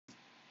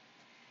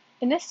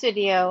In this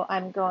video,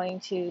 I'm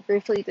going to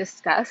briefly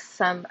discuss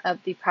some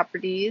of the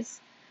properties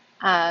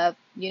of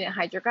unit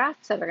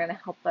hydrographs that are going to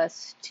help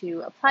us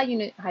to apply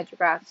unit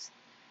hydrographs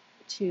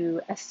to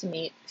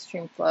estimate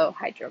stream flow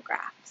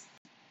hydrographs.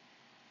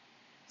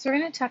 So we're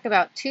going to talk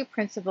about two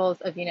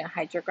principles of unit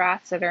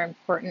hydrographs that are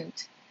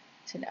important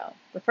to know.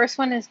 The first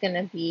one is going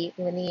to be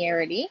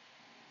linearity,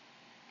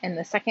 and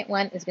the second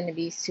one is going to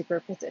be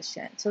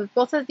superposition. So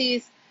both of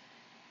these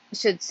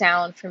should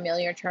sound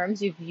familiar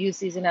terms. You've used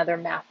these in other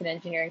math and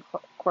engineering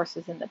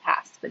courses in the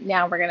past, but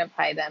now we're going to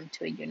apply them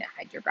to a unit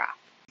hydrograph.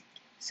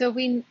 So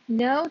we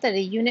know that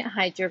a unit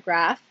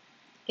hydrograph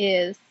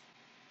is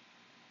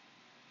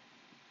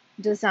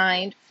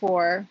designed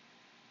for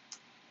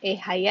a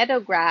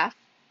hydrograph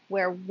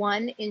where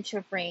 1 inch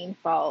of rain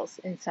falls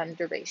in some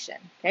duration.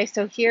 Okay,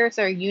 so here's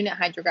our unit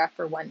hydrograph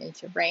for 1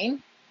 inch of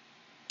rain.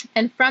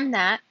 And from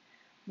that,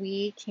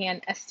 we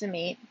can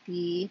estimate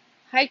the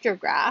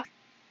hydrograph.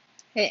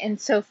 Okay,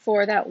 and so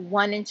for that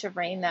 1 inch of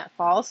rain that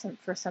falls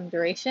for some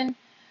duration,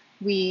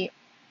 we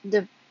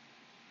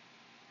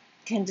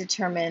can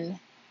determine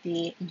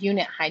the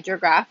unit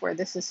hydrograph, where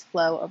this is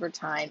flow over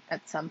time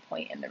at some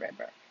point in the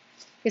river.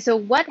 Okay, so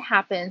what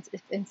happens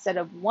if instead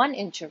of 1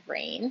 inch of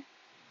rain,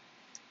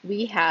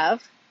 we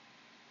have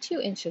 2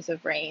 inches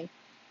of rain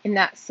in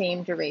that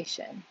same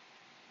duration?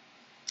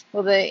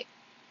 Well, the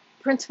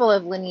principle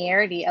of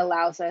linearity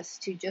allows us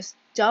to just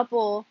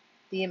double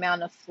the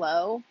amount of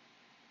flow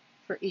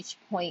for each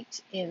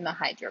point in the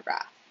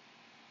hydrograph.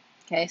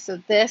 Okay, so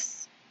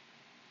this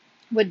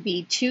would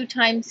be 2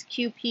 times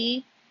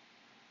QP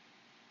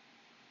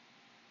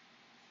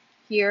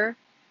here,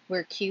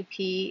 where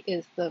QP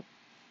is the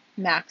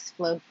max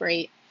flow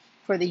rate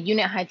for the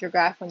unit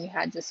hydrograph when you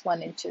had just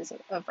 1 inch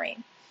of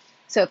rain.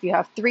 So if you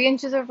have 3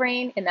 inches of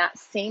rain in that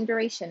same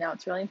duration, now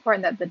it's really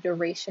important that the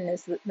duration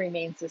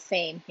remains the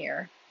same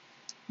here,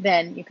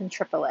 then you can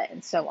triple it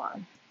and so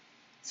on.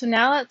 So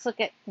now let's look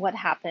at what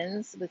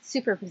happens with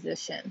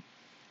superposition.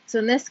 So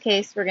in this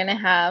case, we're going to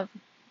have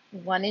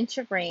 1 inch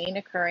of rain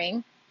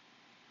occurring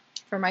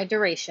for my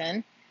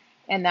duration,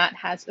 and that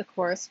has a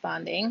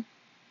corresponding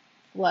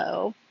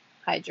flow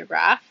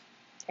hydrograph.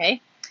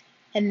 Okay,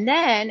 and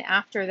then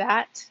after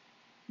that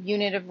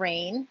unit of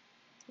rain,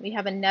 we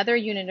have another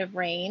unit of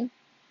rain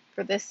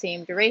for the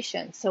same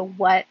duration. So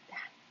what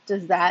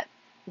does that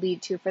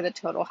lead to for the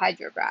total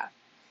hydrograph?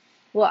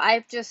 Well,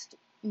 I've just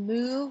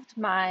moved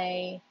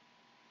my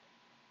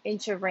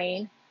inch of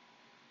rain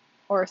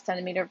or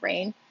centimeter of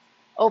rain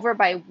over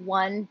by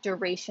one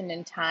duration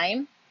in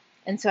time.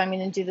 And so I'm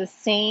going to do the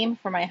same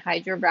for my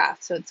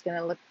hydrograph. So it's going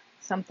to look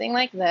something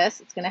like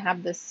this. It's going to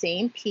have the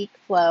same peak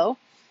flow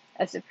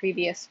as the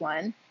previous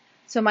one.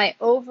 So my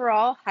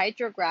overall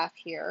hydrograph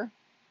here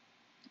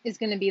is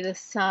going to be the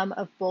sum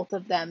of both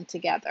of them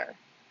together.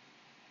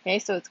 Okay,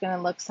 so it's going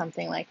to look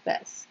something like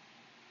this.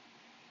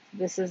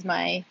 This is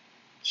my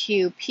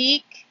Q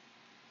peak.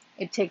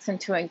 It takes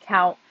into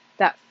account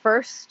that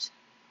first,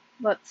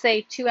 let's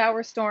say,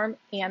 2-hour storm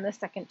and the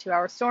second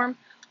 2-hour storm,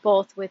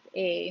 both with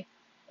a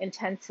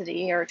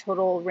intensity or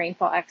total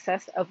rainfall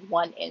excess of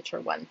 1 inch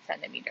or 1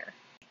 centimeter.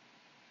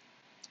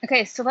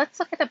 Okay, so let's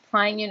look at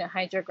applying unit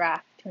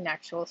hydrograph to an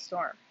actual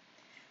storm.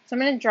 So I'm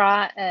going to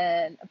draw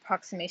an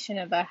approximation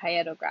of a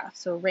hydrograph,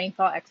 so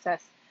rainfall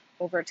excess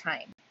over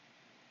time.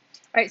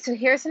 All right, so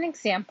here's an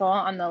example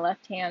on the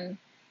left-hand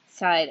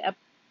side up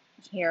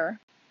here.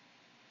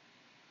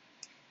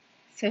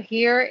 So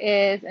here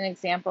is an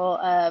example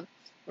of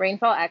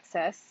rainfall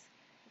excess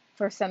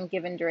for some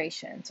given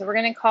duration. So we're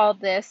going to call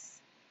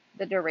this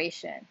the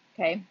duration,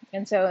 okay?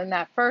 And so in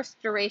that first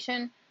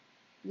duration,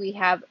 we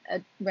have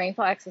a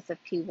rainfall excess of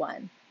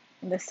P1.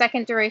 In the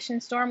second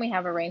duration storm, we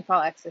have a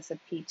rainfall excess of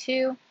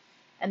P2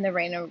 and the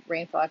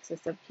rainfall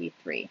excess of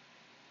P3.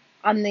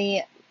 On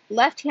the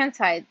left-hand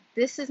side,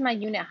 this is my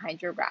unit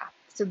hydrograph.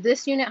 So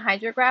this unit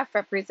hydrograph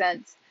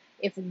represents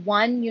if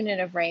 1 unit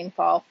of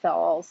rainfall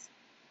falls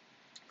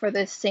for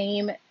the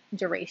same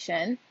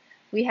duration.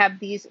 We have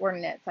these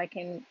ordinates. I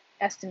can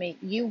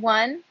estimate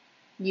U1,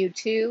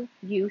 U2,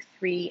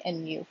 U3,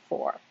 and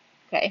U4.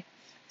 Okay,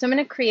 so I'm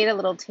going to create a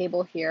little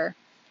table here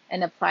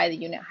and apply the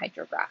unit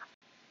hydrograph.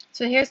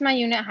 So here's my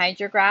unit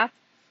hydrograph,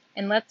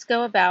 and let's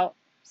go about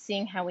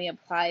seeing how we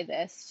apply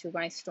this to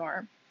my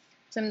storm.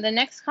 So in the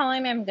next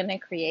column I'm going to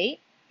create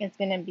is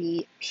going to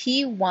be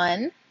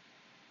P1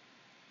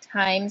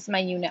 times my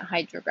unit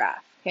hydrograph.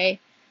 Okay,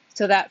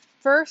 so that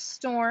first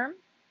storm,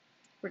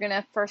 we're going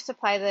to first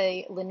apply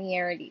the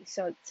linearity.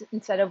 So it's,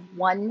 instead of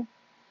 1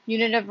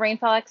 unit of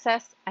rainfall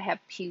excess, I have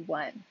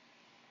P1.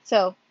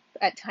 So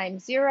at time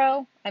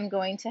 0, I'm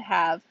going to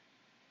have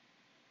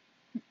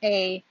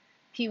a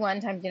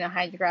P1 times unit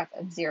hydrograph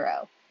of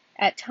 0.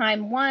 At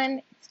time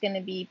 1, it's going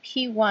to be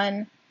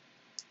P1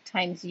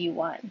 times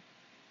U1.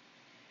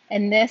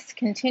 And this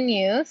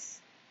continues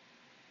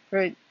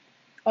for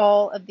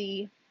all of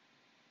the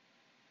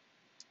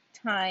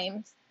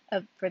times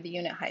for the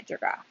unit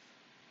hydrograph.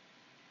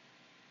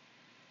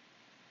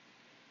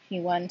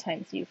 P1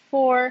 times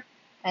U4,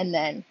 and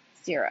then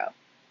 0.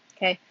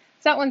 Okay,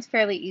 so that one's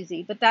fairly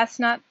easy, but that's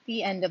not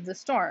the end of the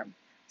storm.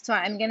 So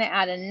I'm going to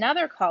add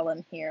another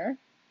column here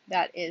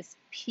that is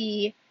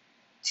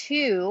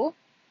P2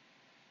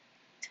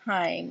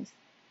 times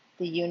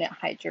the unit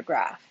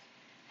hydrograph.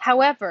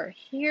 However,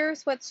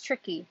 here's what's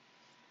tricky.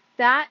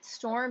 That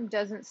storm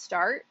doesn't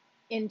start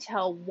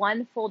until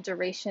one full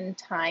duration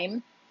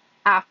time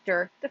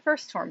after the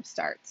first storm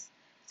starts.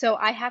 So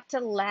I have to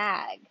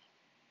lag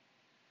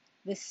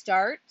the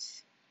start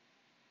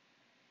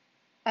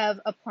of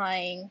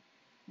applying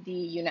the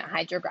unit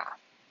hydrograph.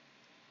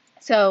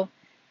 So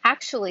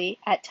actually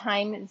at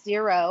time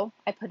 0,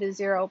 I put a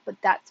 0, but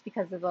that's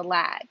because of the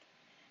lag.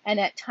 And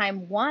at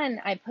time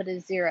 1, I put a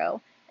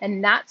 0,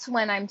 and that's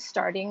when I'm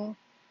starting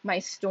my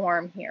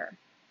storm here.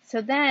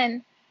 So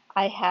then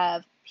I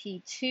have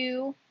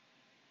P2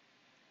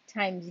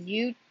 times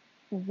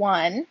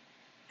U1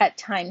 at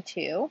time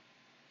 2,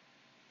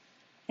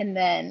 and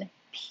then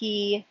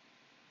P2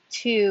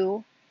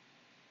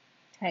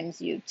 times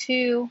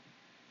U2,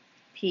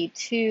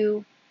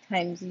 P2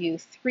 times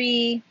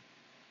U3,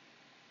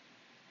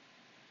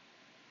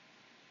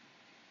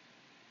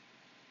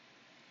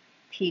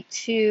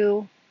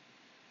 P2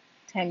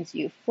 times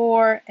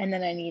U4, and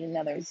then I need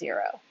another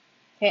 0.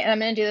 Okay, and I'm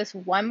going to do this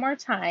one more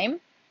time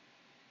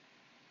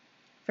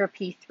for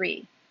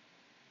P3.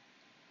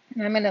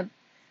 And I'm going to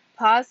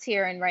pause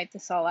here and write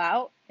this all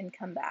out and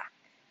come back.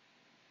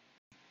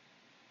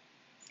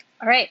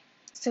 All right,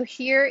 so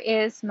here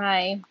is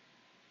the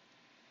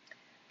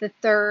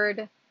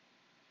third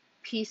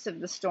piece of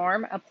the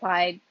storm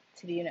applied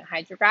to the unit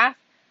hydrograph.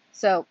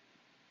 So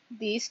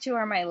these two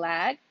are my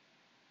lag.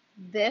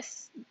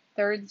 This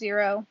third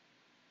 0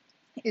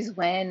 is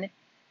when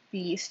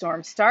the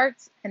storm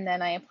starts, and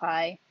then I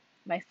apply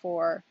my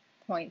 4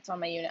 points on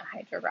my unit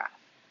hydrograph.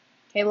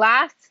 Okay,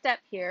 last step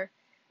here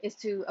is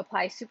to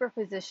apply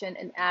superposition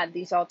and add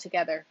these all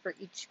together for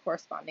each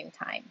corresponding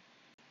time.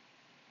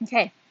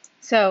 Okay,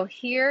 so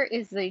here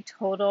is the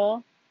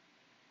total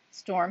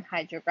storm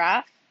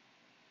hydrograph.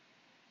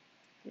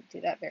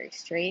 Do that very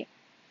straight.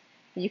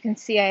 You can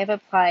see I have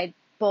applied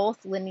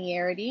both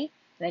linearity,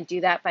 and I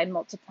do that by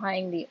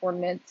multiplying the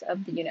ordinates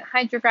of the unit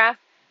hydrograph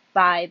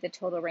by the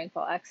total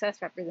rainfall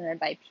excess represented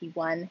by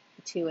P1,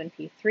 P2, and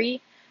P3.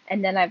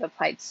 And then I've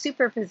applied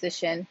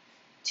superposition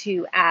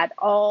to add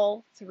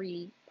all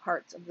 3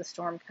 parts of the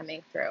storm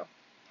coming through.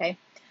 Okay,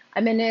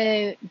 I'm going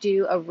to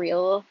do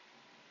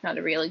not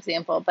a real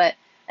example, but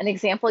an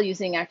example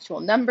using actual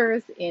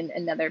numbers in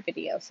another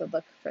video, so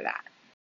look for that.